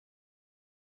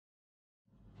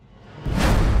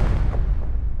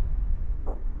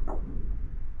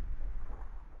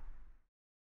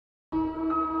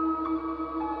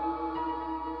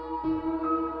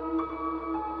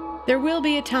There will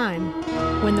be a time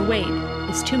when the weight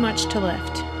is too much to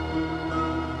lift.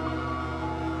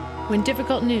 When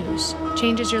difficult news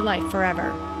changes your life forever.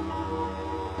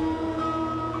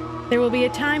 There will be a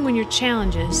time when your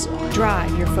challenges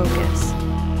drive your focus.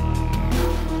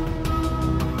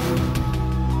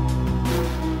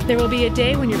 There will be a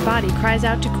day when your body cries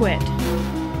out to quit,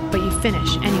 but you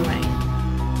finish anyway.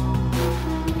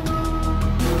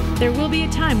 There will be a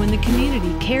time when the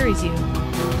community carries you.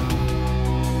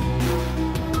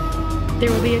 There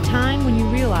will be a time when you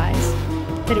realize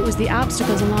that it was the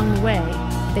obstacles along the way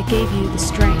that gave you the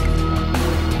strength.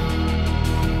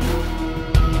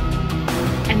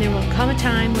 And there will come a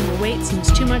time when the weight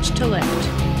seems too much to lift,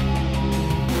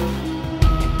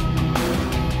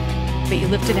 but you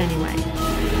lift it anyway.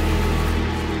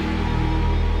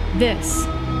 This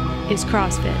is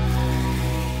CrossFit.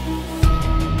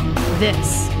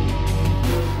 This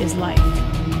is life.